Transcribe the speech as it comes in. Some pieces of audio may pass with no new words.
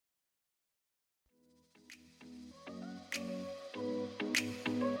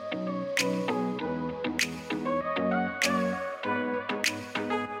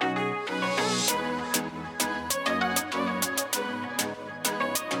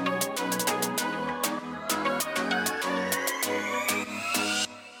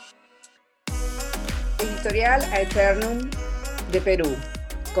Editorial Aeternum de Perú.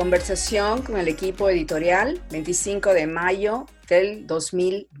 Conversación con el equipo editorial 25 de mayo del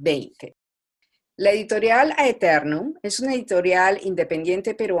 2020. La editorial Aeternum es una editorial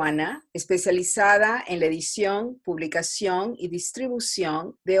independiente peruana especializada en la edición, publicación y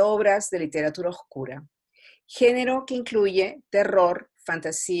distribución de obras de literatura oscura, género que incluye terror,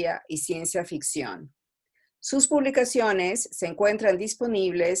 fantasía y ciencia ficción. Sus publicaciones se encuentran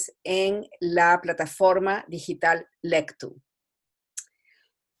disponibles en la plataforma digital Lectu.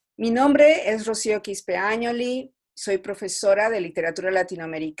 Mi nombre es Rocío Quispe-Añoli, soy profesora de literatura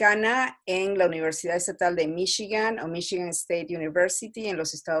latinoamericana en la Universidad Estatal de Michigan o Michigan State University en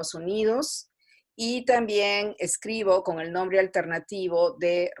los Estados Unidos y también escribo con el nombre alternativo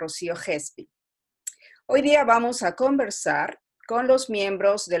de Rocío Gespi. Hoy día vamos a conversar con los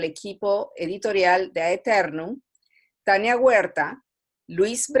miembros del equipo editorial de Aeternum, Tania Huerta,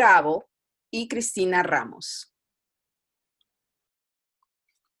 Luis Bravo y Cristina Ramos.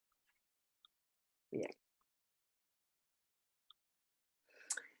 Bien.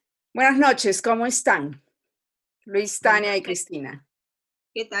 Buenas noches, ¿cómo están? Luis, Tania y Cristina.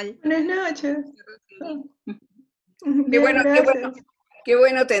 ¿Qué tal? Buenas noches. Qué bueno, qué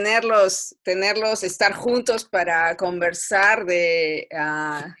bueno tenerlos, estar juntos para conversar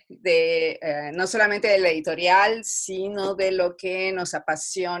no solamente de la editorial, sino de lo que nos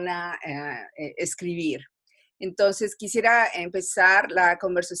apasiona escribir. Entonces, quisiera empezar la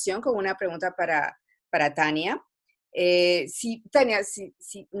conversación con una pregunta para Tania. Tania, si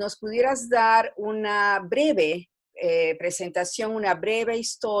nos pudieras dar una breve presentación, una breve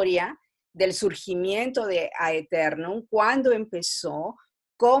historia del surgimiento de Aeternum, cuándo empezó,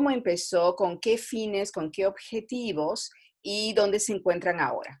 cómo empezó, con qué fines, con qué objetivos y dónde se encuentran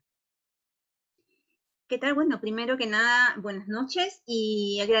ahora. ¿Qué tal? Bueno, primero que nada, buenas noches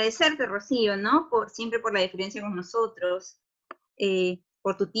y agradecerte, Rocío, ¿no? Siempre por la diferencia con nosotros,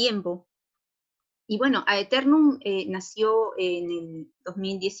 por tu tiempo. Y bueno, Aeternum nació en el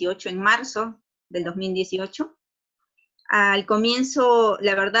 2018, en marzo del 2018. Al comienzo,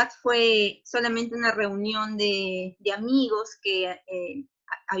 la verdad, fue solamente una reunión de amigos que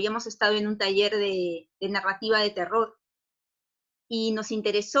habíamos estado en un taller de narrativa de terror y nos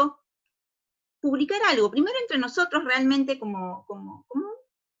interesó publicar algo, primero entre nosotros realmente como un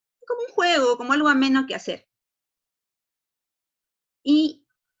juego, como algo ameno que hacer. Y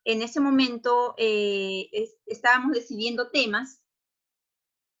en ese momento estábamos decidiendo temas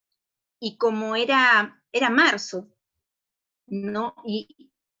y como era marzo, ¿no?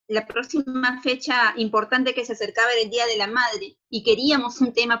 Y la próxima fecha importante que se acercaba era el Día de la Madre y queríamos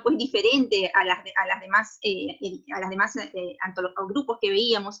un tema pues diferente a las demás grupos que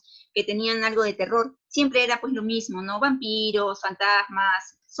veíamos que tenían algo de terror. Siempre era pues lo mismo, ¿no? Vampiros,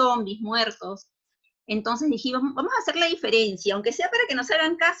 fantasmas, zombies, muertos. Entonces dijimos, vamos a hacer la diferencia, aunque sea para que nos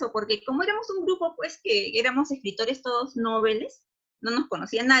hagan caso, porque como éramos un grupo pues que éramos escritores todos noveles, no nos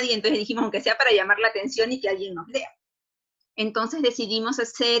conocía nadie, entonces dijimos, aunque sea para llamar la atención y que alguien nos lea. Entonces decidimos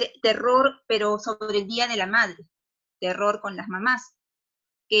hacer terror, pero sobre el Día de la Madre, terror con las mamás,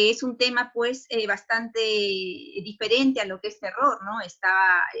 que es un tema pues bastante diferente a lo que es terror, ¿no?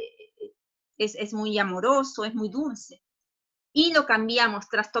 Es muy amoroso, es muy dulce. Y lo cambiamos,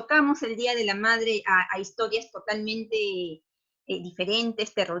 trastocamos el Día de la Madre a historias totalmente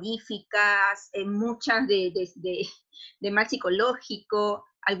diferentes, terroríficas, muchas de mal psicológico,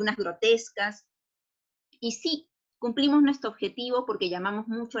 algunas grotescas. Y sí, cumplimos nuestro objetivo porque llamamos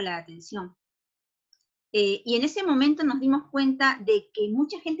mucho la atención. Y en ese momento nos dimos cuenta de que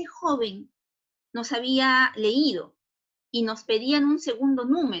mucha gente joven nos había leído y nos pedían un segundo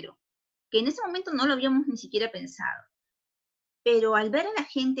número, que en ese momento no lo habíamos ni siquiera pensado. Pero al ver a la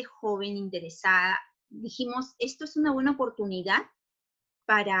gente joven interesada, dijimos, esto es una buena oportunidad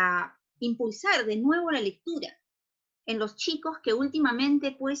para impulsar de nuevo la lectura en los chicos que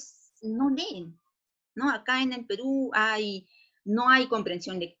últimamente pues no leen, ¿no? Acá en el Perú no hay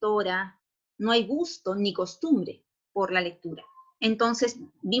comprensión lectora, no hay gusto ni costumbre por la lectura. Entonces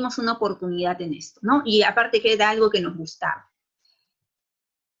vimos una oportunidad en esto, ¿no? Y aparte que era algo que nos gustaba.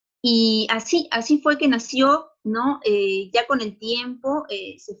 Y así fue que nació, ¿no? Ya con el tiempo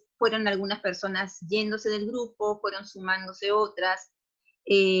se fueron algunas personas yéndose del grupo, fueron sumándose otras.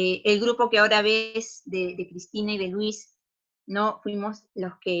 El grupo que ahora ves de Cristina y de Luis, ¿no? Fuimos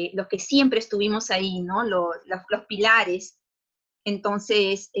los que siempre estuvimos ahí, ¿no? Los pilares.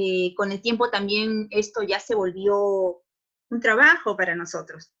 Entonces, con el tiempo también esto ya se volvió un trabajo para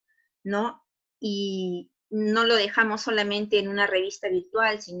nosotros, ¿no? Y no lo dejamos solamente en una revista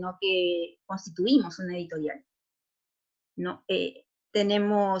virtual, sino que constituimos una editorial, ¿no?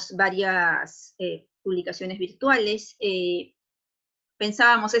 Tenemos varias publicaciones virtuales.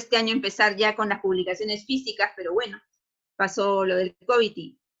 Pensábamos este año empezar ya con las publicaciones físicas, pero bueno, pasó lo del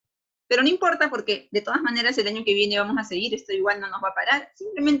COVID. Pero no importa porque de todas maneras el año que viene vamos a seguir, esto igual no nos va a parar,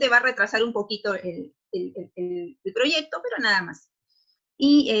 simplemente va a retrasar un poquito el proyecto, pero nada más.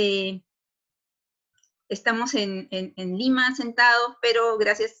 Y estamos en Lima sentados, pero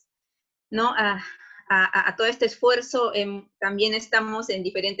gracias, ¿no?, a todo este esfuerzo, también estamos en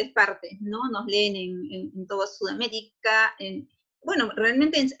diferentes partes, ¿no? Nos leen en toda Sudamérica, bueno,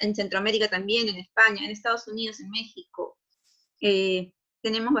 realmente en Centroamérica también, en España, en Estados Unidos, en México.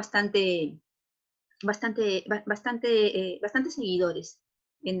 Tenemos bastante seguidores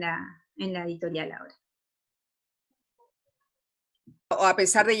en la editorial ahora. O a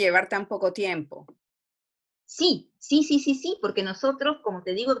pesar de llevar tan poco tiempo. Sí, porque nosotros, como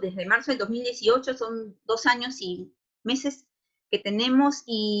te digo, desde marzo del 2018 son 2 años y meses que tenemos,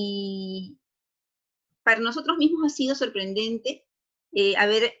 y para nosotros mismos ha sido sorprendente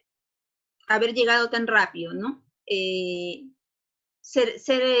haber llegado tan rápido, ¿no?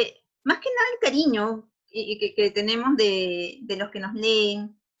 Más que nada el cariño que tenemos de los que nos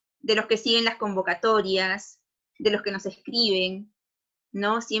leen, de los que siguen las convocatorias, de los que nos escriben,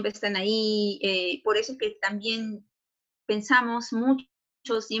 ¿no? Siempre están ahí. Por eso es que también pensamos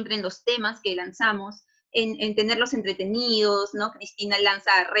mucho siempre en los temas que lanzamos, en tenerlos entretenidos, ¿no? Cristina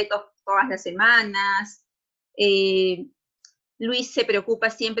lanza retos todas las semanas. Luis se preocupa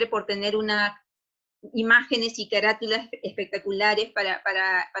siempre por tener imágenes y carátulas espectaculares para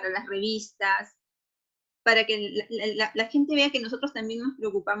las revistas, para que la gente vea que nosotros también nos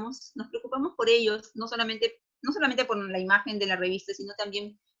preocupamos por ellos, no solamente por la imagen de la revista, sino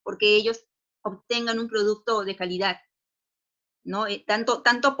también porque ellos obtengan un producto de calidad, ¿no?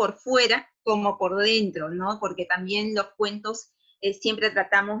 Tanto por fuera como por dentro, ¿no? Porque también los cuentos siempre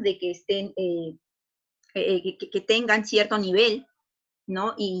tratamos de que estén, que tengan cierto nivel,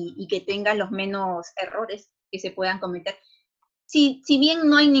 ¿no? Y que tengan los menos errores que se puedan cometer. Si bien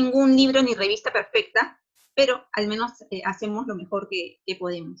no hay ningún libro ni revista perfecta, pero al menos hacemos lo mejor que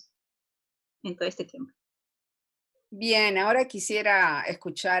podemos en todo este tiempo. Bien, ahora quisiera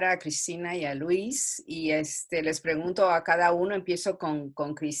escuchar a Cristina y a Luis, y les pregunto a cada uno, empiezo con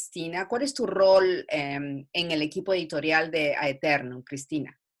Cristina. ¿Cuál es tu rol en el equipo editorial de Aeternum,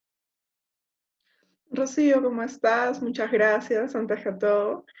 Cristina? Rocío, ¿cómo estás? Muchas gracias, antes que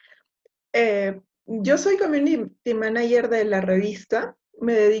todo. Yo soy community manager de la revista,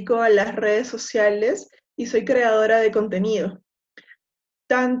 me dedico a las redes sociales y soy creadora de contenido,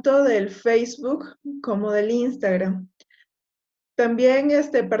 tanto del Facebook como del Instagram. También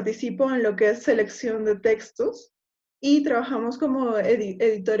participo en lo que es selección de textos y trabajamos como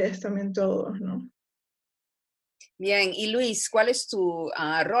editores también todos, ¿no? Bien, y Luis, ¿cuál es tu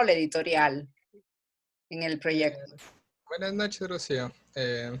rol editorial en el proyecto? Buenas noches, Rocío.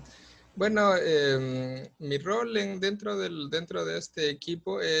 Bueno, mi rol dentro de este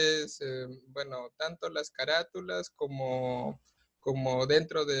equipo es, bueno, tanto las carátulas como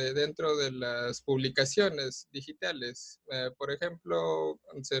dentro de las publicaciones digitales. Por ejemplo,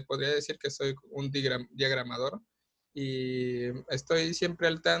 se podría decir que soy un diagramador y estoy siempre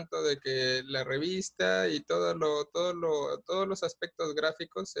al tanto de que la revista y todos los aspectos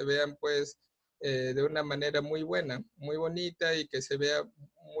gráficos se vean pues de una manera muy buena, muy bonita, y que se vea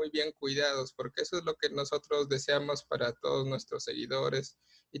muy bien cuidados, porque eso es lo que nosotros deseamos para todos nuestros seguidores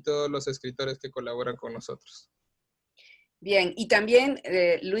y todos los escritores que colaboran con nosotros. Bien, y también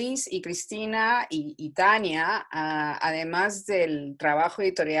Luis y Cristina y Tania, además del trabajo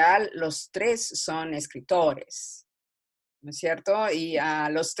editorial, los tres son escritores, ¿no es cierto? Y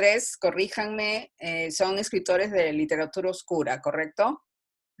los tres, corríjanme, son escritores de literatura oscura, ¿correcto?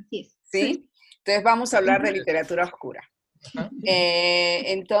 Así es. ¿Sí? Entonces vamos a hablar de literatura oscura.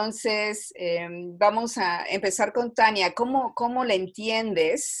 Entonces, vamos a empezar con Tania. ¿Cómo le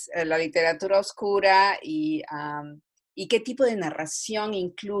entiendes la literatura oscura y qué tipo de narración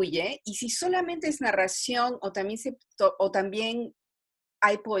incluye? Y si solamente es narración o también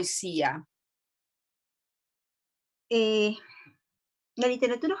hay poesía. La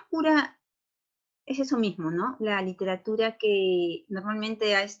literatura oscura es eso mismo, ¿no? La literatura que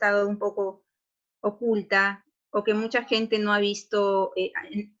normalmente ha estado un poco oculta o que mucha gente no ha visto,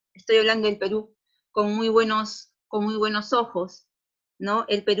 estoy hablando del Perú, con muy buenos ojos, ¿no?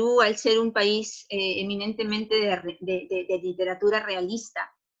 El Perú, al ser un país eminentemente de literatura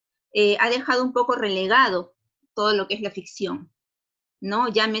realista, ha dejado un poco relegado todo lo que es la ficción, ¿no?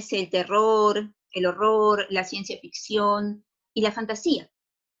 Llámese el terror, el horror, la ciencia ficción y la fantasía.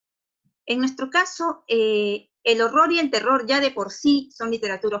 En nuestro caso, el horror y el terror ya de por sí son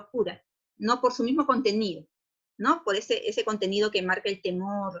literatura oscura, ¿no? Por su mismo contenido, ¿no? Por ese contenido que marca el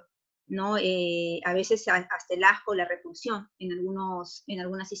temor, ¿no? A veces hasta el asco, la repulsión en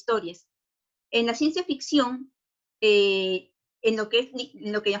algunas historias. En la ciencia ficción, en lo que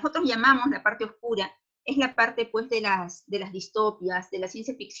nosotros llamamos la parte oscura, es la parte pues de las distopias, de la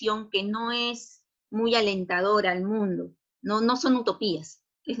ciencia ficción que no es muy alentadora al mundo, no son utopías,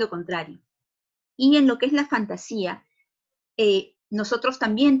 es lo contrario. Y en lo que es la fantasía, nosotros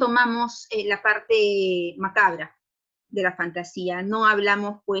también tomamos la parte macabra de la fantasía, no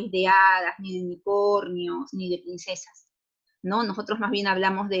hablamos pues de hadas, ni de unicornios, ni de princesas, ¿no? Nosotros más bien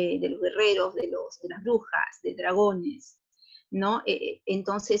hablamos de los guerreros, de las brujas, de dragones, ¿no?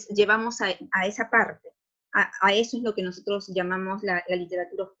 Entonces llevamos a esa parte, a eso es lo que nosotros llamamos la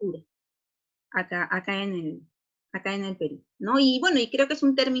literatura oscura, acá en el Perú, ¿no? Y bueno, y creo que es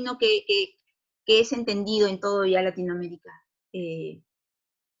un término que es entendido en todo ya Latinoamérica,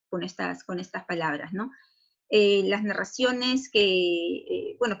 con estas palabras, ¿no? Las narraciones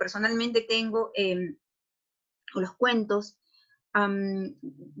que, bueno, personalmente tengo, o los cuentos,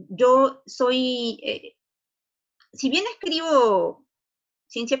 yo soy, si bien escribo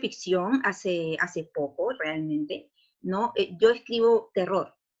ciencia ficción hace poco, realmente, ¿no? Yo escribo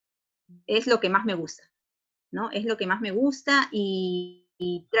terror, es lo que más me gusta, ¿no? Es lo que más me gusta y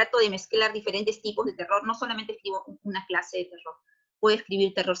trato de mezclar diferentes tipos de terror, no solamente escribo una clase de terror, puedo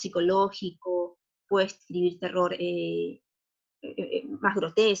escribir terror psicológico, puedo escribir terror más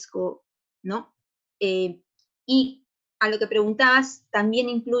grotesco, ¿no? Y a lo que preguntabas, también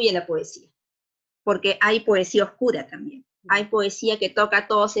incluye la poesía, porque hay poesía oscura también, hay poesía que toca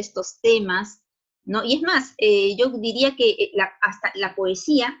todos estos temas, ¿no? Y es más, yo diría que hasta la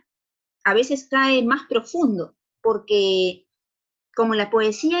poesía a veces cae más profundo, porque como la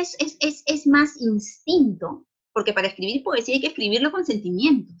poesía es más instinto, porque para escribir poesía hay que escribirlo con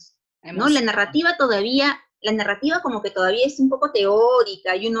sentimientos, ¿no? La narrativa como que todavía es un poco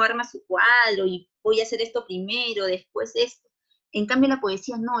teórica, y uno arma su cuadro, y voy a hacer esto primero, después esto. En cambio la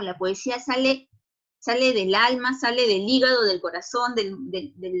poesía no, la poesía sale del alma, sale del hígado, del corazón,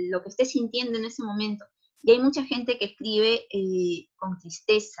 de lo que estés sintiendo en ese momento. Y hay mucha gente que escribe con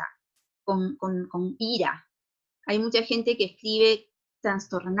tristeza, con ira. Hay mucha gente que escribe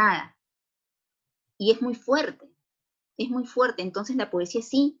trastornada y es muy fuerte, entonces la poesía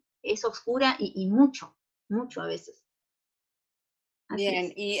sí es oscura y mucho a veces. Así Bien,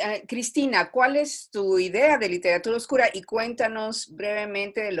 es. y Cristina, ¿cuál es tu idea de literatura oscura? Y cuéntanos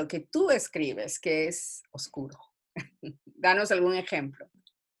brevemente de lo que tú escribes, que es oscuro. Danos algún ejemplo.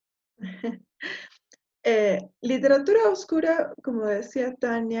 Literatura oscura, como decía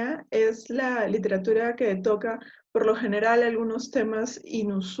Tania, es la literatura que toca por lo general algunos temas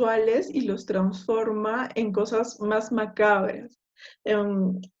inusuales y los transforma en cosas más macabras,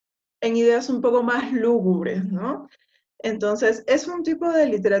 en ideas un poco más lúgubres, ¿no? Entonces, es un tipo de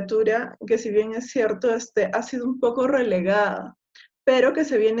literatura que, si bien es cierto, ha sido un poco relegada, pero que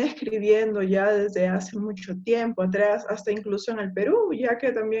se viene escribiendo ya desde hace mucho tiempo atrás, hasta incluso en el Perú, ya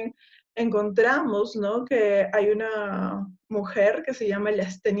que también encontramos, ¿no?, que hay una mujer que se llama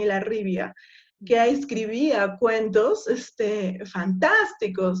Lesteni Larribia, que escribía cuentos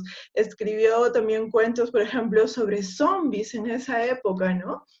fantásticos. Escribió también cuentos, por ejemplo, sobre zombies en esa época,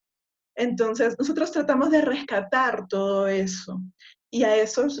 ¿no? Entonces, nosotros tratamos de rescatar todo eso, y a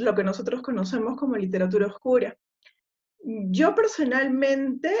eso es lo que nosotros conocemos como literatura oscura. Yo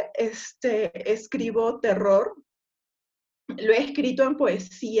personalmente escribo terror, lo he escrito en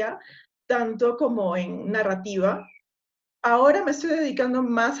poesía, tanto como en narrativa. Ahora me estoy dedicando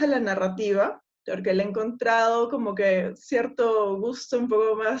más a la narrativa, porque le he encontrado como que cierto gusto un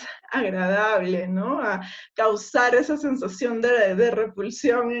poco más agradable, ¿no? A causar esa sensación de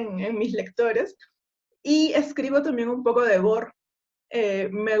repulsión en mis lectores. Y escribo también un poco de gore.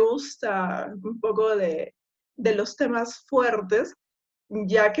 Me gusta un poco de los temas fuertes,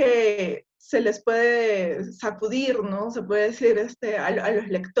 ya que se les puede sacudir, ¿no? Se puede decir a los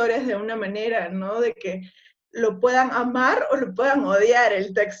lectores de una manera, ¿no? De que lo puedan amar o lo puedan odiar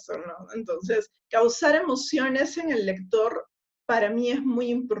el texto, ¿no? Entonces, causar emociones en el lector para mí es muy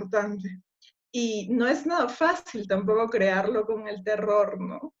importante. Y no es nada fácil tampoco crearlo con el terror,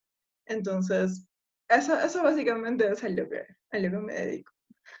 ¿no? Entonces, eso básicamente es a lo que me dedico.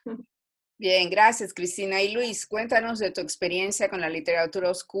 Bien, gracias, Cristina. Y Luis, cuéntanos de tu experiencia con la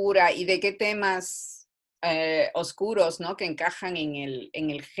literatura oscura y de qué temas oscuros, ¿no?, que encajan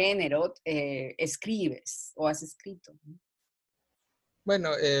en el género, escribes o has escrito. Bueno,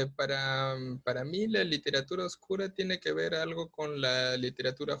 para mí la literatura oscura tiene que ver algo con la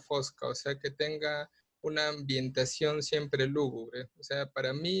literatura fosca, o sea, que tenga una ambientación siempre lúgubre. O sea,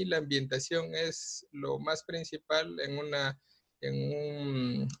 para mí la ambientación es lo más principal en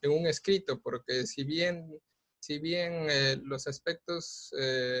un escrito, porque si bien los aspectos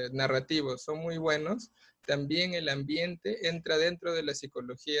narrativos son muy buenos, también el ambiente entra dentro de la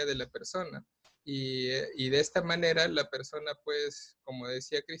psicología de la persona. Y de esta manera la persona, pues, como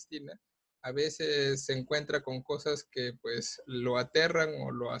decía Cristina, a veces se encuentra con cosas que pues lo aterran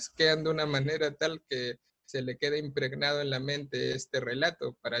o lo asquean de una manera tal que se le queda impregnado en la mente este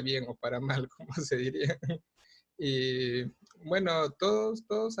relato, para bien o para mal, como se diría. Y bueno,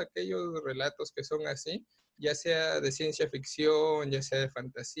 todos aquellos relatos que son así, ya sea de ciencia ficción, ya sea de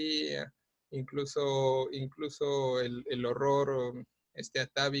fantasía, incluso el horror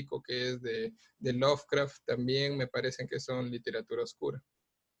atávico que es de Lovecraft, también me parecen que son literatura oscura.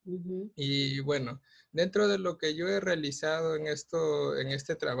 Ujú. Y bueno, dentro de lo que yo he realizado en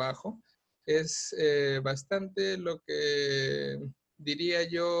este trabajo, es bastante lo que diría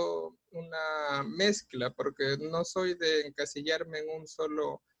yo una mezcla, porque no soy de encasillarme en un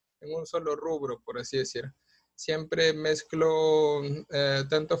solo rubro, por así decir. Siempre mezclo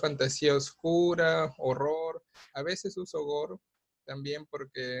tanto fantasía oscura, horror, a veces uso gore también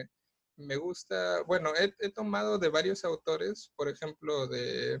porque me gusta, bueno, he tomado de varios autores, por ejemplo,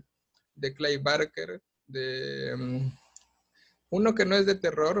 de Clay Barker, uno que no es de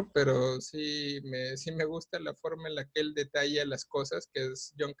terror, pero sí me gusta la forma en la que él detalla las cosas, que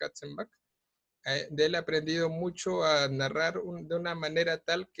es John Katzenbach. De él he aprendido mucho a narrar de una manera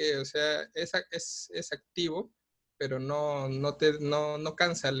tal que, o sea, es activo, pero no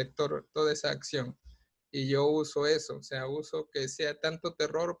cansa al lector toda esa acción. Y yo uso eso, o sea, uso que sea tanto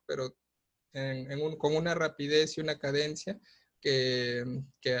terror, pero con una rapidez y una cadencia que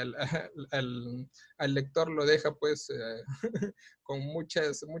al lector lo deja pues con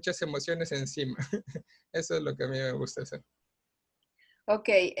muchas emociones encima. Eso es lo que a mí me gusta hacer. Ok,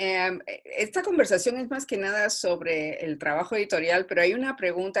 esta conversación es más que nada sobre el trabajo editorial, pero hay una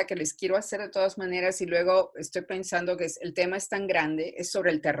pregunta que les quiero hacer de todas maneras y luego estoy pensando que el tema es tan grande, es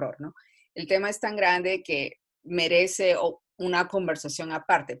sobre el terror, ¿no? El tema es tan grande que merece una conversación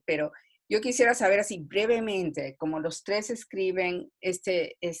aparte, pero yo quisiera saber así brevemente, como los tres escriben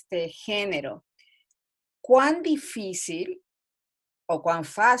este género, ¿cuán difícil o cuán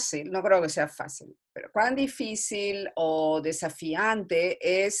fácil, no creo que sea fácil, pero cuán difícil o desafiante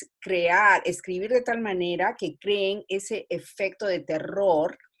es escribir de tal manera que creen ese efecto de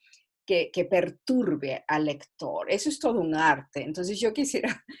terror que perturbe al lector? Eso es todo un arte. Entonces yo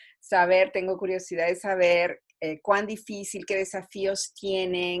quisiera saber, tengo curiosidad de saber cuán difícil, qué desafíos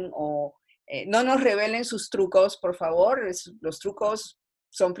tienen o no nos revelen sus trucos, por favor. Los trucos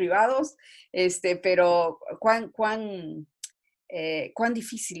son privados, pero cuán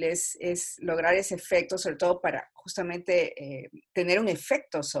difícil es lograr ese efecto, sobre todo para justamente tener un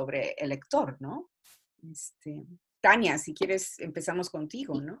efecto sobre el lector, ¿no? Tania, si quieres, empezamos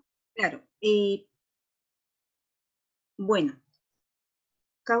contigo, ¿no? Claro. Bueno,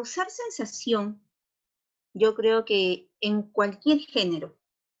 causar sensación, yo creo que en cualquier género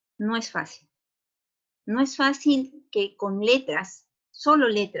no es fácil. No es fácil que con letras, solo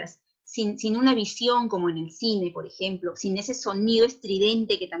letras, sin una visión como en el cine, por ejemplo, sin ese sonido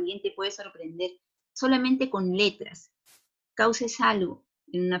estridente que también te puede sorprender, solamente con letras, causes algo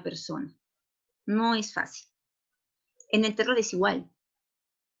en una persona. No es fácil. En el terror es igual.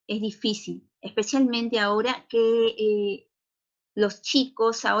 Es difícil, especialmente ahora que los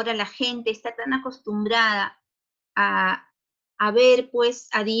chicos, ahora la gente está tan acostumbrada a ver pues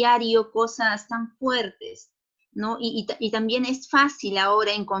a diario cosas tan fuertes, ¿no? Y también es fácil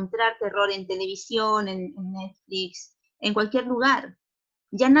ahora encontrar terror en televisión, en Netflix, en cualquier lugar.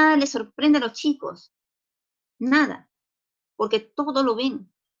 Ya nada les sorprende a los chicos, nada, porque todo lo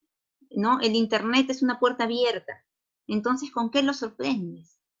ven, ¿no? El internet es una puerta abierta. Entonces, ¿con qué los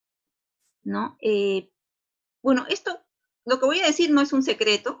sorprendes? ¿No? Bueno, lo que voy a decir no es un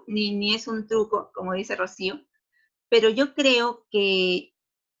secreto, ni es un truco, como dice Rocío, pero yo creo que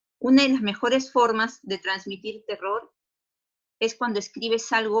una de las mejores formas de transmitir terror es cuando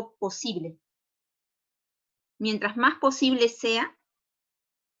escribes algo posible. Mientras más posible sea,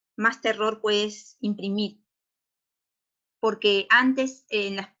 más terror puedes imprimir. Porque antes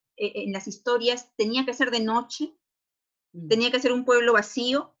en las historias tenía que ser de noche, tenía que ser un pueblo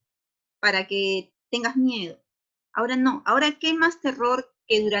vacío para que tengas miedo. Ahora no, ahora ¿qué más terror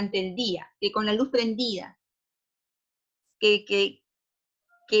que durante el día, que con la luz prendida, que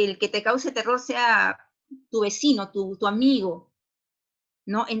el que te cause terror sea tu vecino, tu amigo,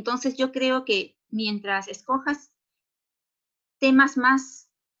 ¿no? Entonces yo creo que mientras escojas temas más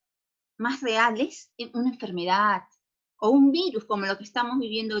más reales una enfermedad o un virus como lo que estamos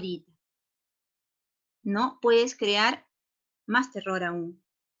viviendo ahorita, ¿no? Puedes crear más terror aún.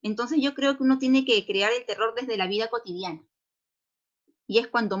 Entonces yo creo que uno tiene que crear el terror desde la vida cotidiana. Y es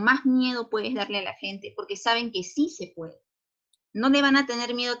cuando más miedo puedes darle a la gente, porque saben que sí se puede. No le van a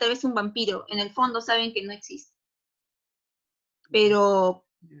tener miedo tal vez a un vampiro, en el fondo saben que no existe. Pero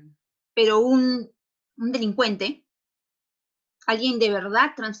un delincuente, alguien de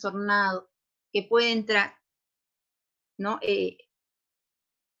verdad trastornado, que puede entrar, ¿no?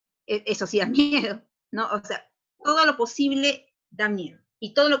 Eso sí da miedo, ¿no? O sea, todo lo posible da miedo.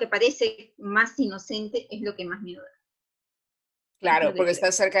 Y todo lo que parece más inocente es lo que más miedo da. Claro, porque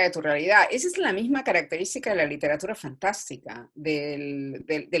estás cerca de tu realidad. Esa es la misma característica de la literatura fantástica, del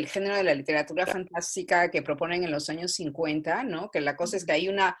género de la literatura fantástica que proponen en los años 50, ¿no? Que la cosa es que hay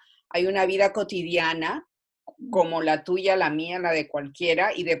una vida cotidiana como la tuya, la mía, la de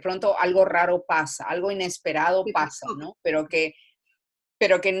cualquiera, y de pronto algo raro pasa, algo inesperado pasa, ¿no? Pero que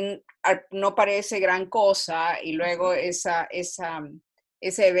no parece gran cosa, y luego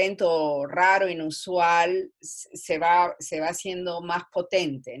ese evento raro, inusual, se va haciendo más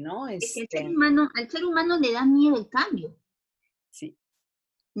potente, ¿no? Es que al ser humano le da miedo el cambio. Sí.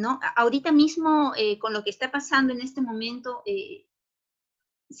 ¿No? Ahorita mismo, con lo que está pasando en este momento,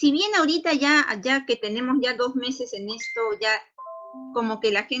 si bien ahorita ya que tenemos ya 2 meses en esto, ya como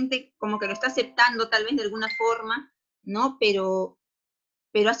que la gente como que lo está aceptando tal vez de alguna forma, ¿no? Pero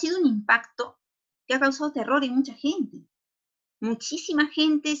ha sido un impacto que ha causado terror en mucha gente. Muchísima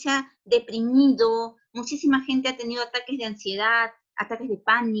gente se ha deprimido, muchísima gente ha tenido ataques de ansiedad, ataques de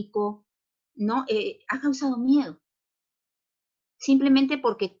pánico, ¿no? Ha causado miedo. Simplemente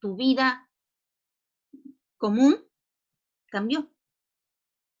porque tu vida común cambió.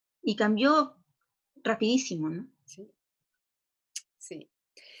 Y cambió rapidísimo, ¿no? Sí. Sí.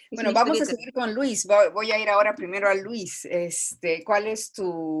 Es Bueno, vamos a seguir con Luis. Voy a ir ahora primero a Luis. ¿Cuál es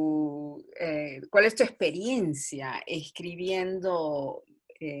tu experiencia escribiendo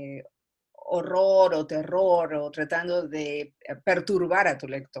horror o terror o tratando de perturbar a tu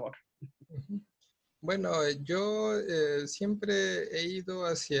lector? Bueno, yo siempre he ido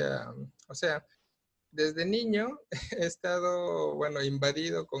hacia, o sea, desde niño he estado, bueno,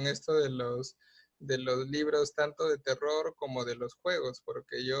 invadido con esto de los libros, tanto de terror como de los juegos,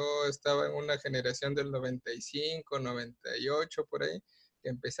 porque yo estaba en una generación del 95, 98, por ahí, que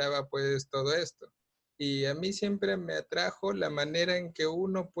empezaba pues todo esto. Y a mí siempre me atrajo la manera en que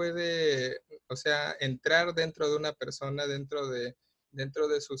uno puede, o sea, entrar dentro de una persona, dentro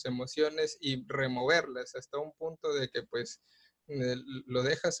de sus emociones y removerlas hasta un punto de que pues lo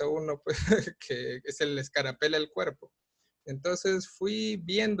dejas a uno pues, que se le escarapela el cuerpo. Entonces fui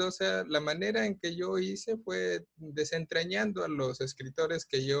viendo, o sea, la manera en que yo hice fue desentrañando a los escritores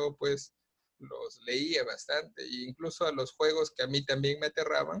que yo pues los leía bastante, e incluso a los juegos que a mí también me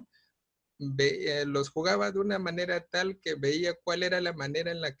aterraban, los jugaba de una manera tal que veía cuál era la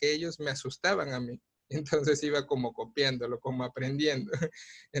manera en la que ellos me asustaban a mí. Entonces iba como copiándolo, como aprendiendo.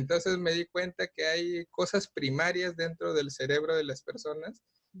 Entonces me di cuenta que hay cosas primarias dentro del cerebro de las personas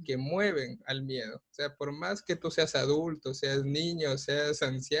que mueven al miedo. O sea, por más que tú seas adulto, seas niño, seas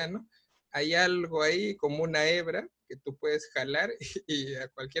anciano, hay algo ahí como una hebra que tú puedes jalar y a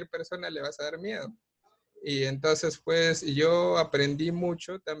cualquier persona le vas a dar miedo. Y entonces, pues yo aprendí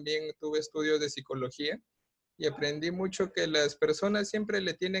mucho, también tuve estudios de psicología y aprendí mucho que las personas siempre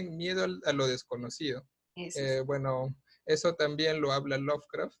le tienen miedo a lo desconocido. Bueno, eso también lo habla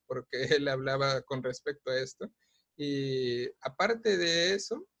Lovecraft, porque él hablaba con respecto a esto. Y aparte de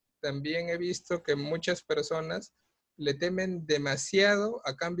eso, también he visto que muchas personas le temen demasiado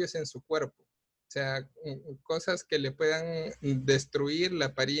a cambios en su cuerpo. O sea, cosas que le puedan destruir la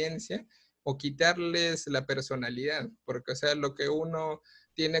apariencia o quitarles la personalidad, porque, o sea, lo que uno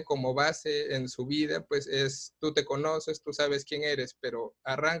tiene como base en su vida, pues es, tú te conoces, tú sabes quién eres, pero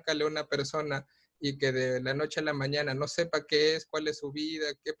arráncale a una persona y que de la noche a la mañana no sepa qué es, cuál es su vida,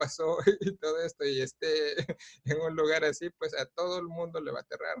 qué pasó y todo esto, y esté en un lugar así, pues a todo el mundo le va a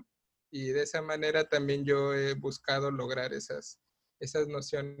aterrar. Y de esa manera también yo he buscado lograr esas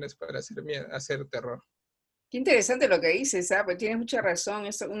nociones para hacer terror. Qué interesante lo que dices, pues tienes mucha razón.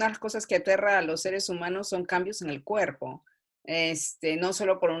 Una de las cosas que aterra a los seres humanos son cambios en el cuerpo. No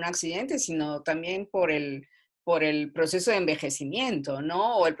solo por un accidente, sino también por el proceso de envejecimiento,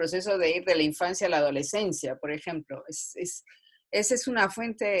 ¿no? O el proceso de ir de la infancia a la adolescencia, por ejemplo. Esa es una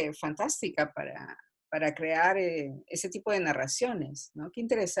fuente fantástica para crear ese tipo de narraciones, ¿no? Qué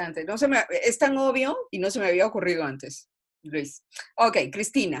interesante. Es tan obvio y no se me había ocurrido antes, Luis. Ok,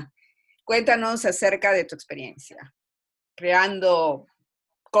 Cristina. Cuéntanos acerca de tu experiencia creando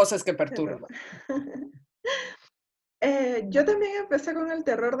cosas que perturban. Yo también empecé con el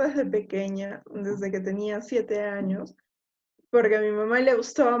terror desde pequeña, desde que tenía 7 años, porque a mi mamá le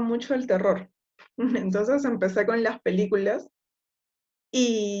gustaba mucho el terror. Entonces empecé con las películas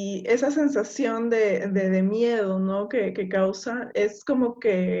y esa sensación de miedo, ¿no? que causa es como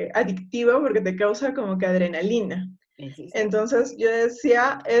que adictiva porque te causa como que adrenalina. Entonces yo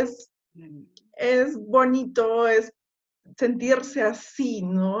decía, es bonito, es sentirse así,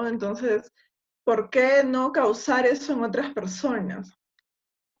 ¿no? Entonces, ¿por qué no causar eso en otras personas?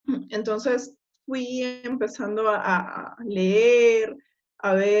 Entonces fui empezando a leer,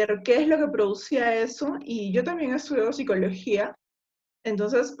 a ver qué es lo que producía eso, y yo también he estudiado psicología,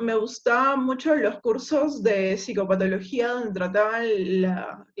 entonces me gustaban mucho los cursos de psicopatología donde trataban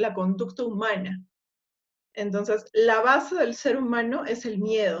la conducta humana. Entonces, la base del ser humano es el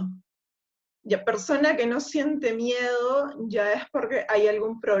miedo. Ya persona que no siente miedo ya es porque hay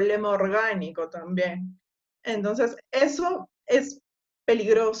algún problema orgánico también. Entonces, eso es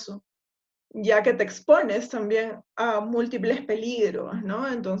peligroso, ya que te expones también a múltiples peligros,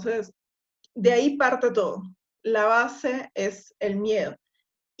 ¿no? Entonces, de ahí parte todo. La base es el miedo.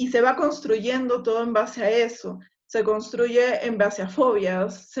 Y se va construyendo todo en base a eso. Se construye en base a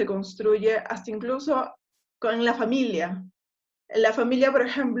fobias, se construye hasta incluso con la familia. La familia, por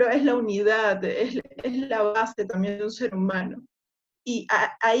ejemplo, es la unidad, es la base también de un ser humano. Y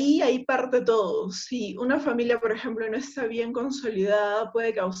ahí parte todo. Si una familia, por ejemplo, no está bien consolidada,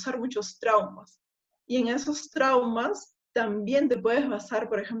 puede causar muchos traumas. Y en esos traumas también te puedes basar,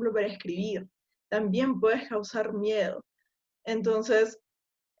 por ejemplo, para escribir. También puedes causar miedo. Entonces,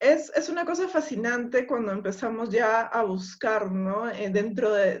 es una cosa fascinante cuando empezamos ya a buscar, ¿no?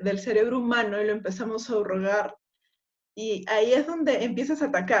 Dentro del cerebro humano y lo empezamos a hurgar. Y ahí es donde empiezas a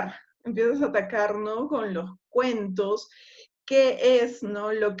atacar, ¿no? Con los cuentos, qué es,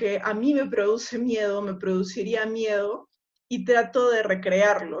 ¿no? Lo que a mí me produce miedo, me produciría miedo, y trato de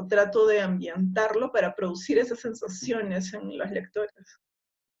recrearlo, trato de ambientarlo para producir esas sensaciones en los lectores.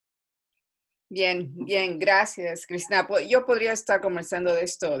 Bien, bien, gracias, Cristina. Yo podría estar conversando de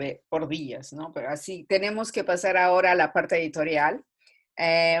esto por días, ¿no? Pero así tenemos que pasar ahora a la parte editorial.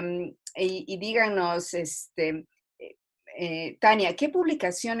 Y díganos, Tania, ¿qué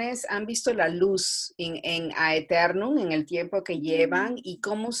publicaciones han visto la luz en Aeternum en el tiempo que llevan y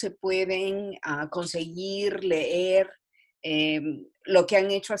cómo se pueden conseguir leer lo que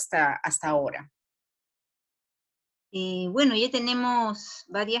han hecho hasta ahora? Bueno, ya tenemos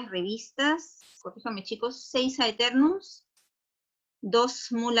varias revistas, corríjame chicos, 6 Aeternums,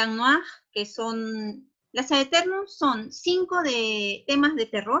 2 Moulin Noir, que son, las Aeternums son 5 de temas de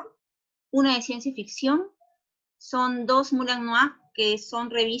terror, una de ciencia ficción, son 2 Moulin Noir, que son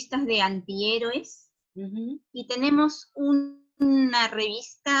revistas de antihéroes, y tenemos una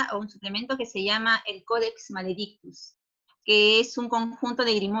revista o un suplemento que se llama el Codex Maledictus, que es un conjunto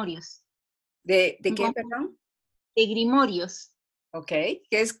de grimorios. ¿De qué, perdón? De grimorios. Ok,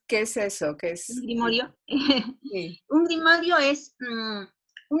 ¿qué es eso? ¿Qué es? Un grimorio. Sí. Un grimorio es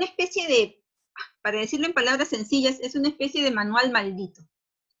una especie de, para decirlo en palabras sencillas, es una especie de manual maldito,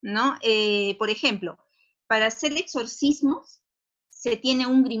 ¿no? Por ejemplo, para hacer exorcismos se tiene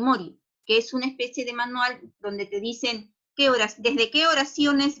un grimorio, que es una especie de manual donde te dicen desde qué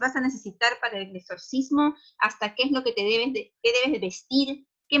oraciones vas a necesitar para el exorcismo, hasta qué es lo que qué debes de vestir,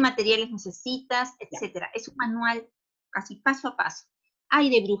 qué materiales necesitas, etc. Es un manual así paso a paso. Hay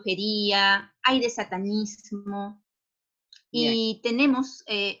de brujería, hay de satanismo, y tenemos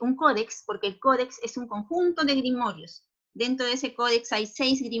un códex, porque el códex es un conjunto de grimorios. Dentro de ese códex hay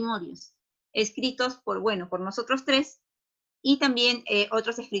 6 grimorios, escritos por nosotros 3, y también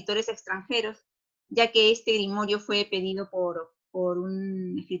otros escritores extranjeros, ya que este grimorio fue pedido por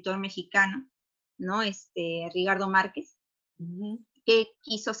un escritor mexicano, ¿no? Ricardo Márquez, que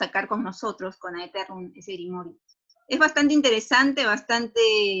quiso sacar con nosotros, con Aeternum, ese grimorio. Es bastante interesante,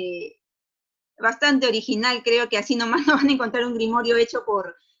 bastante original, creo que así nomás no van a encontrar un grimorio hecho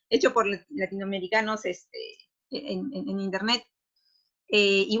por latinoamericanos en internet.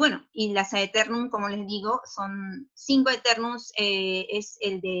 Y bueno, y las Aeternum, como les digo, son 5 Aeternums, es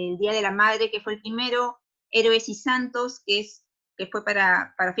el del Día de la Madre, que fue el primero, Héroes y Santos, que fue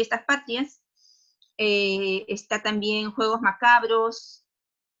para fiestas patrias, está también Juegos Macabros,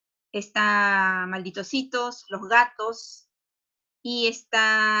 está Malditositos, Los Gatos, y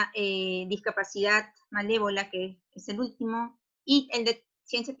está Discapacidad Malévola, que es el último, y el de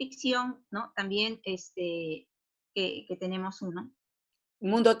ciencia ficción, ¿no? También que tenemos uno.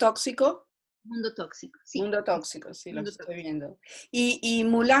 ¿Mundo tóxico? Mundo tóxico, sí. Mundo tóxico, sí, lo Mundo estoy tóxico. viendo. Y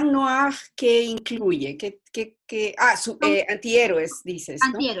Moulin Noir, ¿qué incluye? Son Antihéroes, dices, ¿no?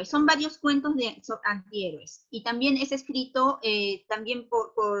 antihéroes, son varios cuentos de antihéroes. Y también es escrito también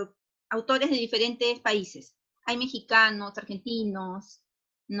por autores de diferentes países. Hay mexicanos, argentinos,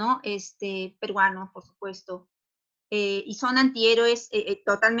 ¿no? Peruanos, por supuesto. Y son antihéroes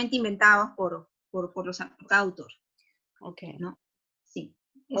totalmente inventados por los autores, Ok, ¿no? Sí.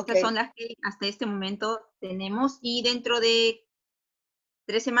 ok, Estas son las que hasta este momento tenemos. Y dentro de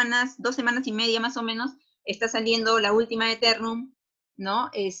 3 semanas, 2 semanas y media más o menos, está saliendo la última de Aeternum,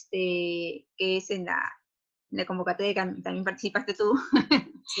 ¿no? Que es en la convocatoria que también participaste tú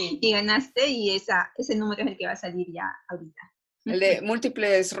sí. y ganaste, y ese número es el que va a salir ya ahorita. El de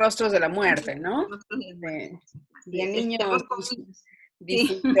múltiples rostros de la muerte, ¿no? Rostros de muerte. Así De es, niños terror con niños. Sí,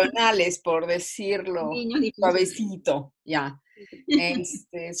 disfuncionales, por decirlo niños difíciles. suavecito, ya.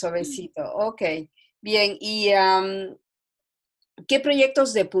 Suavecito, ok. Bien, y ¿qué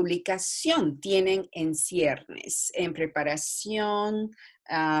proyectos de publicación tienen en ciernes, en preparación?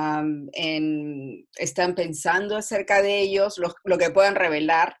 ¿Están pensando acerca de ellos, lo que puedan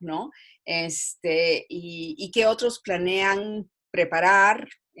revelar, ¿no? ¿Y qué otros planean preparar,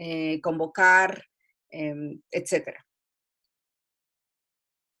 convocar, etcétera?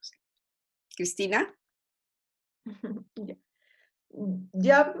 Cristina. Ya.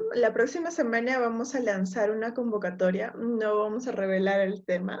 Ya la próxima semana vamos a lanzar una convocatoria, no vamos a revelar el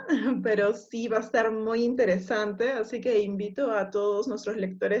tema, pero sí va a estar muy interesante, así que invito a todos nuestros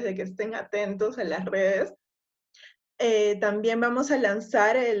lectores de que estén atentos a las redes. También vamos a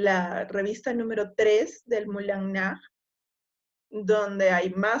lanzar la revista número 3 del Moulin Noir, donde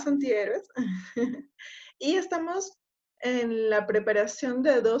hay más antihéroes. Y estamos en la preparación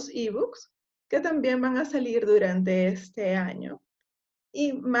de 2 ebooks que también van a salir durante este año.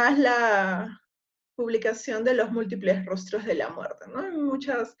 Y más la publicación de los múltiples rostros de la muerte, ¿no? Hay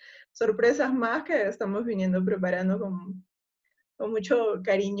muchas sorpresas más que estamos viniendo preparando con mucho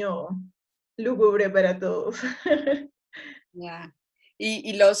cariño lúgubre para todos. Ya.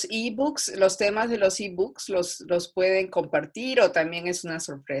 ¿Y los ebooks, los temas de los ebooks, los pueden compartir o también es una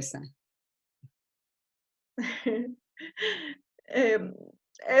sorpresa? Eh,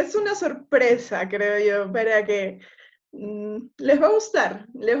 es una sorpresa, creo yo, para que les va a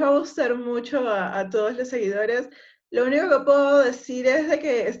gustar mucho a todos los seguidores. Lo único que puedo decir es de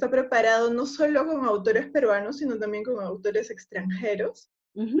que está preparado no solo con autores peruanos, sino también con autores extranjeros,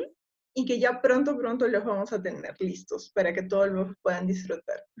 Ujú. y que ya pronto, pronto los vamos a tener listos para que todos los puedan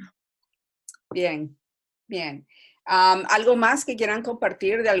disfrutar. Bien, bien. ¿Algo más que quieran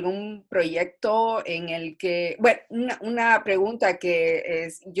compartir de algún proyecto en el que, bueno, una pregunta que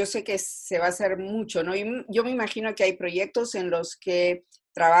yo sé que se va a hacer mucho, ¿no? Yo me imagino que hay proyectos en los que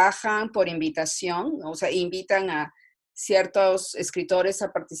trabajan por invitación, o sea, invitan a ciertos escritores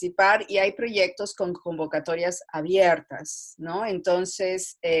a participar y hay proyectos con convocatorias abiertas, ¿no?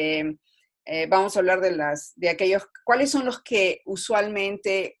 Entonces, vamos a hablar de aquellos, ¿cuáles son los que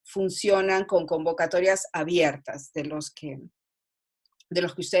usualmente funcionan con convocatorias abiertas de los que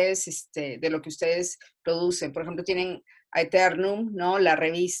ustedes, de lo que ustedes producen? Por ejemplo, tienen Aeternum, ¿no? La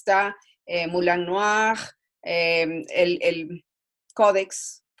revista, Moulin Noir, el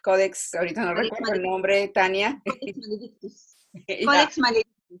Codex, ahorita no Codex recuerdo el Maledictus. nombre, Tania. Codex Maledictus. Ya. Codex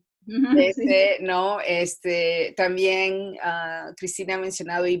Maledictus. Sí. ¿No? También Cristina ha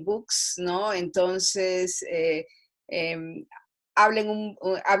mencionado ebooks, ¿no? Entonces,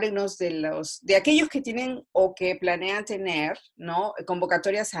 háblenos de aquellos que tienen o que planean tener, ¿no?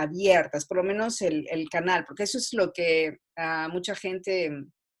 Convocatorias abiertas, por lo menos el canal, porque eso es lo que mucha gente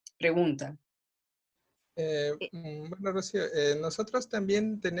pregunta. Bueno, Rocío, nosotros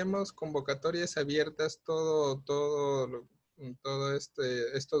también tenemos convocatorias abiertas todo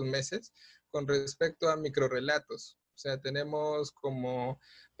estos meses con respecto a microrelatos. O sea, tenemos como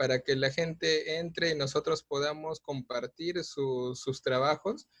para que la gente entre y nosotros podamos compartir sus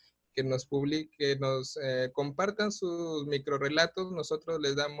trabajos, que nos compartan sus microrelatos, nosotros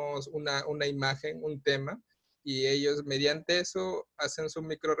les damos una imagen, un tema, y ellos mediante eso hacen su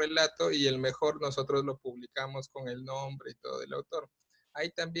microrelato y el mejor nosotros lo publicamos con el nombre y todo del autor. Hay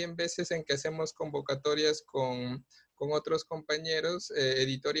también veces en que hacemos convocatorias con otros compañeros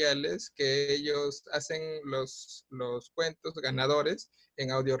editoriales que ellos hacen los cuentos ganadores en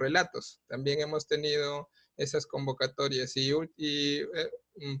audiorelatos. También hemos tenido esas convocatorias y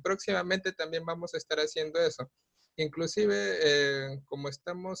próximamente también vamos a estar haciendo eso. Inclusive, como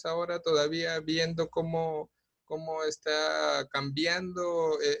estamos ahora todavía viendo cómo está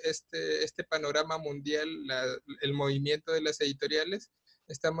cambiando este panorama mundial, el movimiento de las editoriales.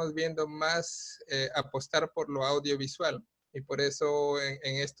 estamos viendo más apostar por lo audiovisual. Y por eso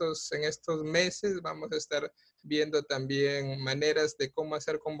en estos meses vamos a estar viendo también maneras de cómo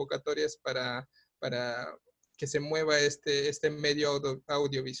hacer convocatorias para que se mueva este medio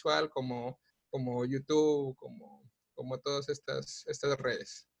audiovisual como YouTube, como todas estas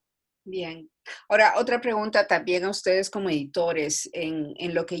redes. Bien. Ahora, otra pregunta también a ustedes como editores,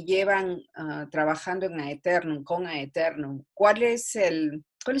 en lo que llevan trabajando en Aeternum, con Aeternum, ¿cuáles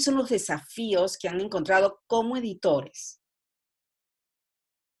son los desafíos que han encontrado como editores?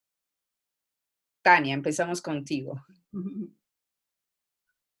 Tania, empezamos contigo.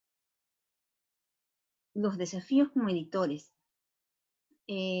 Los desafíos como editores.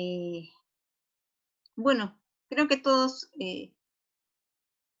 Bueno, creo que todos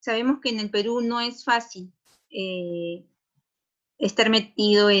sabemos que en el Perú no es fácil estar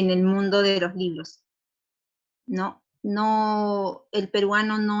metido en el mundo de los libros, ¿no? No, el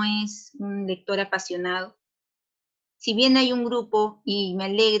peruano no es un lector apasionado. Si bien hay un grupo, y me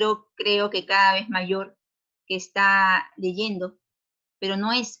alegro, creo que cada vez mayor, que está leyendo, pero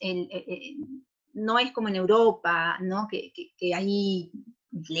no es no es como en Europa, ¿no? Que ahí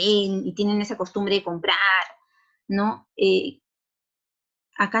leen y tienen esa costumbre de comprar, ¿no?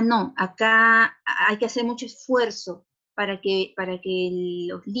 Acá no, acá hay que hacer mucho esfuerzo para que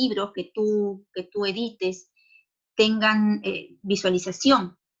los libros que tú edites tengan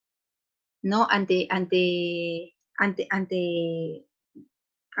visualización, ¿no? Ante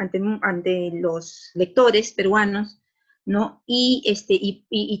los lectores peruanos, ¿no?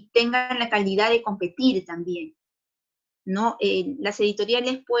 Y tengan la calidad de competir también, ¿no? Las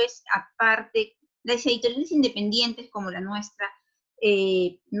editoriales, pues, aparte, las editoriales independientes como la nuestra,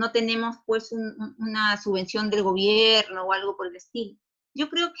 no tenemos, pues, una subvención del gobierno o algo por el estilo. Yo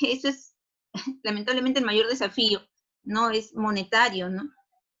creo que eso es, lamentablemente, el mayor desafío, ¿no? Es monetario, ¿no?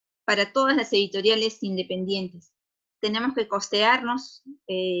 Para todas las editoriales independientes. Tenemos que costearnos,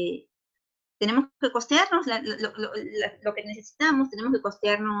 lo que necesitamos, tenemos que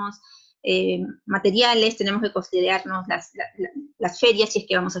costearnos materiales, tenemos que costearnos las ferias, si es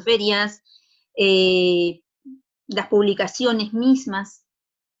que vamos a ferias, las publicaciones mismas,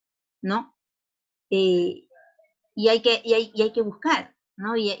 ¿no? Y hay que buscar,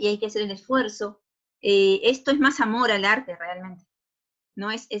 ¿no? Y hay que hacer el esfuerzo. Esto es más amor al arte realmente,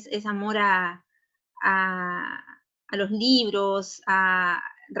 ¿no? Es amor a los libros,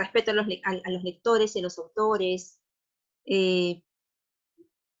 respeto a los lectores y a los autores. Es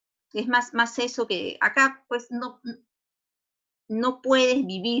más eso que acá, pues, no puedes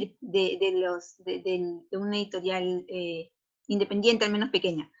vivir de una editorial independiente, al menos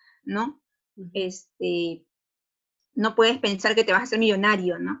pequeña, ¿no? No puedes pensar que te vas a hacer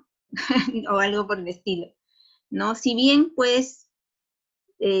millonario, ¿no? O algo por el estilo, ¿no? Si bien, pues,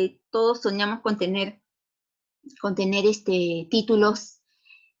 todos soñamos con tener títulos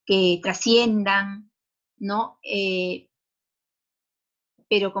que trasciendan, ¿no?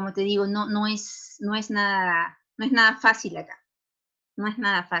 Pero como te digo, no es nada fácil acá, no es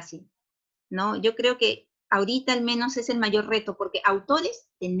nada fácil, ¿no? Yo creo que ahorita al menos es el mayor reto, porque autores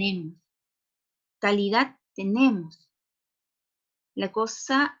tenemos, calidad tenemos. La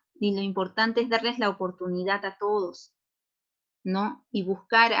cosa y lo importante es darles la oportunidad a todos, ¿no? Y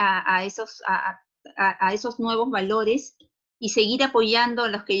buscar a esos nuevos valores y seguir apoyando a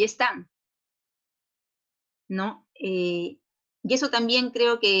los que ya están, ¿no? Y eso también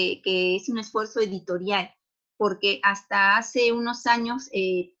creo que es un esfuerzo editorial, porque hasta hace unos años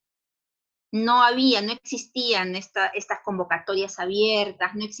no existían estas convocatorias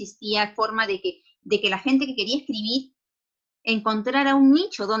abiertas, no existía forma de que la gente que quería escribir encontrara un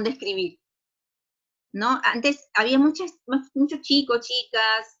nicho donde escribir, ¿no? Antes había muchos chicos,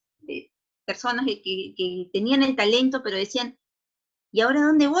 chicas, personas que tenían el talento, pero decían, ¿y ahora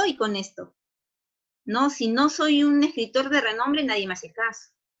dónde voy con esto? ¿No? Si no soy un escritor de renombre, nadie me hace caso.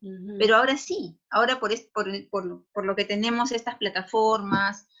 Pero ahora sí, ahora por lo que tenemos estas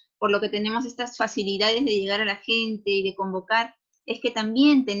plataformas, por lo que tenemos estas facilidades de llegar a la gente y de convocar, es que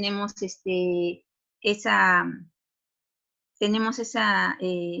también tenemos esa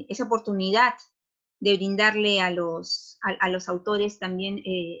oportunidad de brindarle a los autores también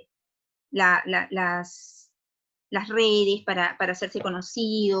las redes para hacerse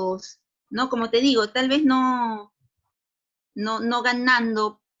conocidos, ¿no? Como te digo, tal vez no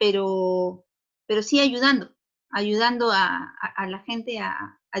ganando, pero sí ayudando a la gente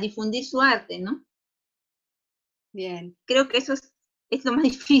a difundir su arte, ¿no? Bien. Creo que eso es lo más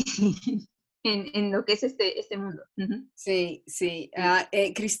difícil en lo que es este mundo. Sí, sí.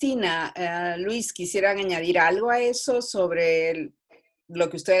 Cristina, Luis, ¿quisieran añadir algo a eso sobre lo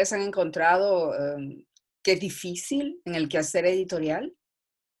que ustedes han encontrado que es difícil en el quehacer editorial?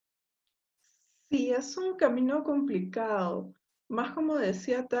 Sí, es un camino complicado, más como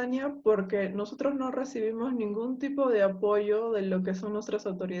decía Tania, porque nosotros no recibimos ningún tipo de apoyo de lo que son nuestras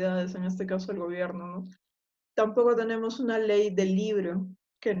autoridades, en este caso el gobierno, ¿no? Tampoco tenemos una ley del libro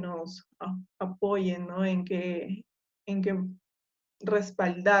que nos apoye, ¿no? En que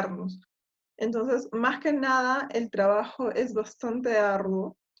respaldarnos. Entonces, más que nada, el trabajo es bastante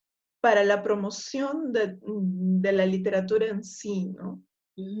arduo para la promoción de la literatura en sí, ¿no?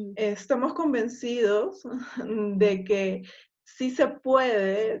 Estamos convencidos de que sí se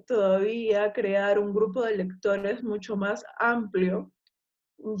puede todavía crear un grupo de lectores mucho más amplio,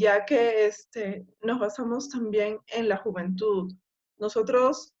 ya que nos basamos también en la juventud.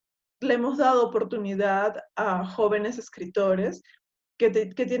 Nosotros le hemos dado oportunidad a jóvenes escritores que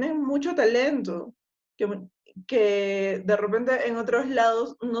tienen mucho talento, que de repente en otros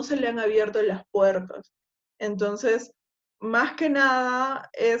lados no se le han abierto las puertas. Entonces, más que nada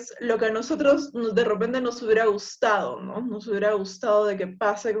es lo que a nosotros de repente nos hubiera gustado, ¿no? Nos hubiera gustado de que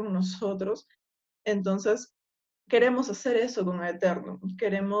pase con nosotros. Entonces, queremos hacer eso con Aeternum.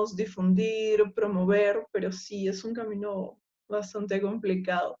 Queremos difundir, promover, pero sí, es un camino bastante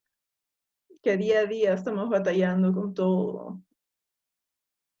complicado, que día a día estamos batallando con todo.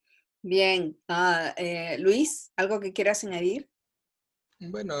 Bien. Luis, ¿algo que quieras añadir?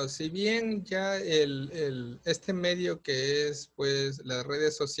 Bueno, si bien ya este medio que es pues las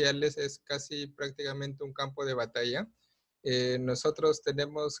redes sociales es casi prácticamente un campo de batalla, nosotros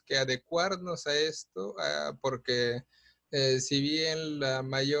tenemos que adecuarnos a esto porque si bien la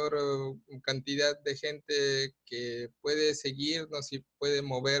mayor cantidad de gente que puede seguirnos y puede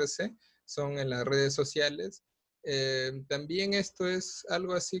moverse son en las redes sociales, también esto es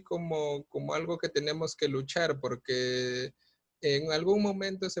algo así como algo que tenemos que luchar porque en algún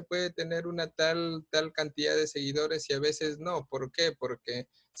momento se puede tener una tal cantidad de seguidores y a veces no. ¿Por qué? Porque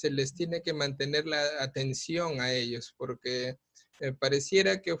se les tiene que mantener la atención a ellos, porque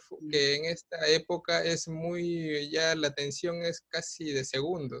pareciera que en esta época es ya la atención es casi de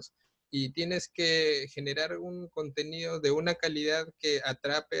segundos y tienes que generar un contenido de una calidad que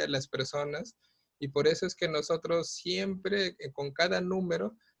atrape a las personas y por eso es que nosotros siempre con cada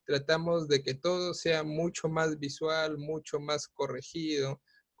número tratamos de que todo sea mucho más visual, mucho más corregido,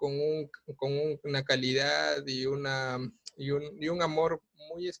 con una calidad y un amor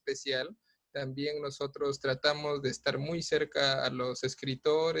muy especial. También nosotros tratamos de estar muy cerca a los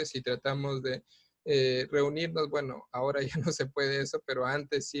escritores y tratamos de reunirnos. Bueno, ahora ya no se puede eso, pero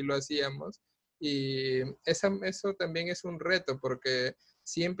antes sí lo hacíamos. Y eso también es un reto porque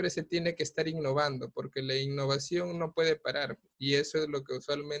siempre se tiene que estar innovando, porque la innovación no puede parar y eso es lo que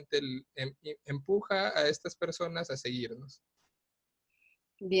usualmente empuja a estas personas a seguirnos.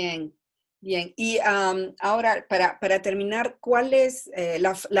 Bien, bien. Y ahora, para terminar, ¿cuál es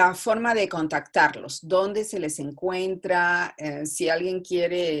la forma de contactarlos? ¿Dónde se les encuentra? Si alguien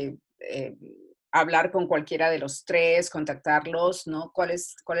quiere hablar con cualquiera de los tres, contactarlos, ¿no? ¿Cuál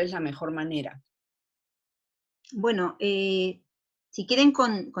es la mejor manera? Bueno, si quieren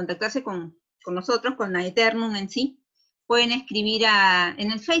contactarse con nosotros, con la Aeternum en sí, pueden escribir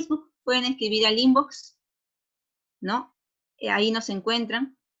en el Facebook, pueden escribir al inbox, ¿no? Ahí nos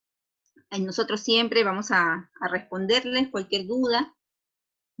encuentran. Y nosotros siempre vamos a responderles cualquier duda,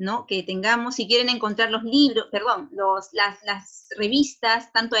 ¿no? Que tengamos. Si quieren encontrar los libros, perdón, las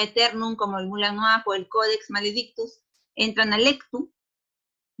revistas, tanto Aeternum como el Moulin Noir o el Codex Maledictus, entran a Lectu,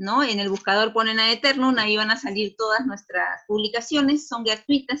 ¿no? En el buscador ponen a Aeternum, ahí van a salir todas nuestras publicaciones, son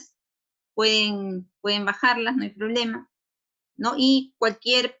gratuitas, pueden bajarlas, no hay problema, ¿no? Y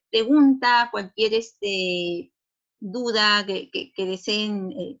cualquier pregunta, cualquier duda que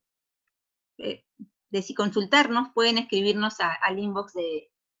deseen de si consultarnos, pueden escribirnos al inbox de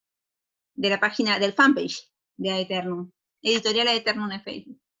la página del fanpage de Aeternum, Editorial Aeternum en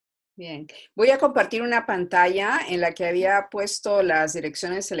Facebook. Bien, voy a compartir una pantalla en la que había puesto las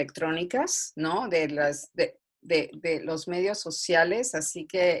direcciones electrónicas, ¿no? De los medios sociales, así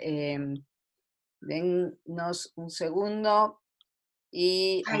que denos un segundo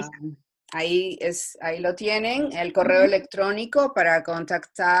y ahí lo tienen, el correo electrónico para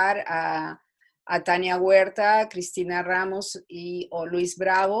contactar a Tania Huerta, Cristina Ramos o Luis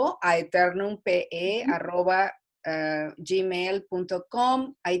Bravo a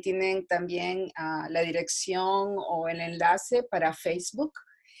eternumpe@gmail.com. Ahí tienen también la dirección o el enlace para Facebook.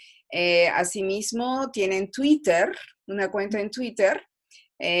 Asimismo, tienen Twitter, una cuenta en Twitter,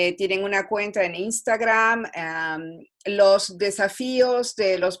 tienen una cuenta en Instagram. Los desafíos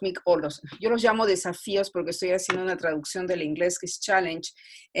de yo los llamo desafíos porque estoy haciendo una traducción del inglés que es challenge,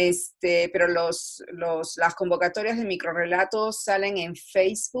 pero las convocatorias de microrelatos salen en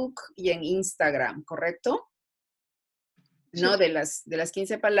Facebook y en Instagram, ¿correcto? ¿No? Sí. De las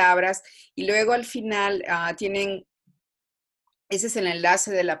 15 palabras. Y luego al final ese es el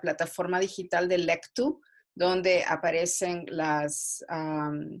enlace de la plataforma digital de Lectu, donde aparecen las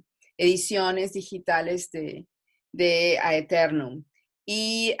ediciones digitales de Aeternum.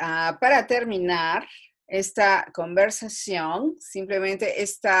 Y para terminar esta conversación, simplemente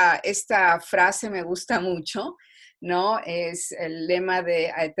esta frase me gusta mucho, ¿no? Es el lema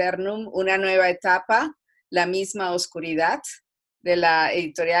de Aeternum, una nueva etapa, la misma oscuridad, de la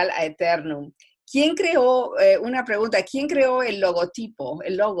editorial Aeternum. ¿Quién creó, una pregunta, quién creó el logotipo,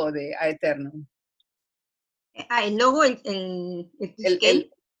 el logo de Aeternum? El logo, el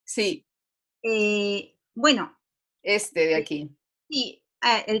scale. Sí. Bueno. De aquí. Sí,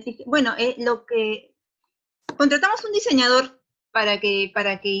 bueno, lo que contratamos un diseñador para que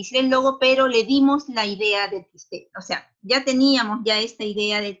hiciera el logo, pero le dimos la idea del tristel. O sea, ya teníamos ya esta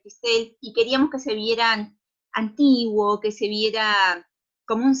idea del tristel y queríamos que se viera antiguo, que se viera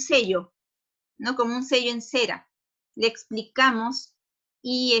como un sello, ¿no? Como un sello en cera. Le explicamos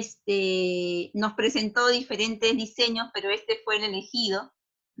y nos presentó diferentes diseños, pero este fue el elegido,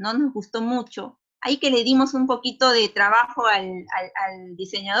 ¿no? Nos gustó mucho. Ahí que le dimos un poquito de trabajo al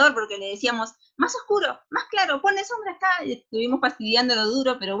diseñador, porque le decíamos, más oscuro, más claro, ponle sombra acá. Y estuvimos fastidiándolo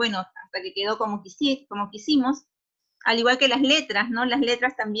duro, pero bueno, hasta que quedó como quisimos. Al igual que las letras, ¿no? Las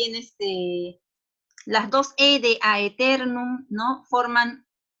letras también, las dos E de Aeternum, ¿no? Forman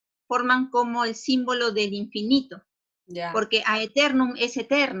como el símbolo del infinito, porque Aeternum es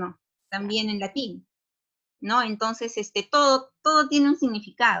eterno, también en latín, ¿no? Entonces, todo tiene un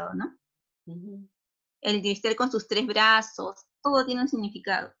significado, ¿no? El tristel con sus 3 brazos, todo tiene un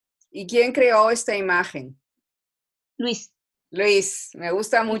significado. ¿Y quién creó esta imagen? Luis. Luis, me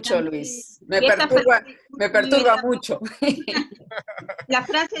gusta mucho, Luis. Me perturba mucho. La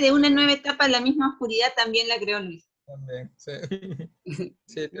frase de una nueva etapa en la misma oscuridad también la creó Luis. También, sí.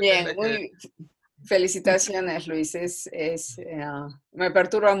 Sí, bien, felicitaciones, Luis. Me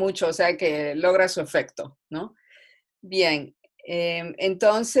perturba mucho, o sea que logra su efecto, ¿no? Bien,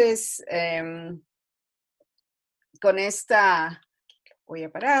 entonces, con esta voy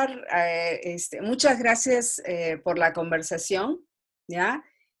a parar. Muchas gracias por la conversación, ¿ya?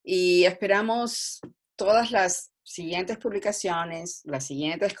 Y esperamos todas las siguientes publicaciones, las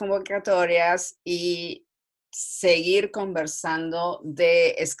siguientes convocatorias y seguir conversando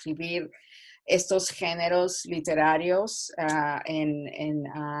de escribir estos géneros literarios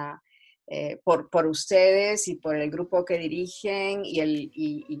por ustedes y por el grupo que dirigen y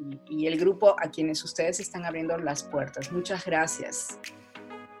el grupo a quienes ustedes están abriendo las puertas. Muchas gracias.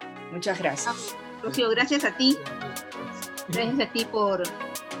 Muchas gracias. Rocío, gracias a ti. Gracias a ti por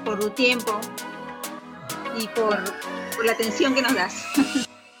tu tiempo y por la atención que nos das.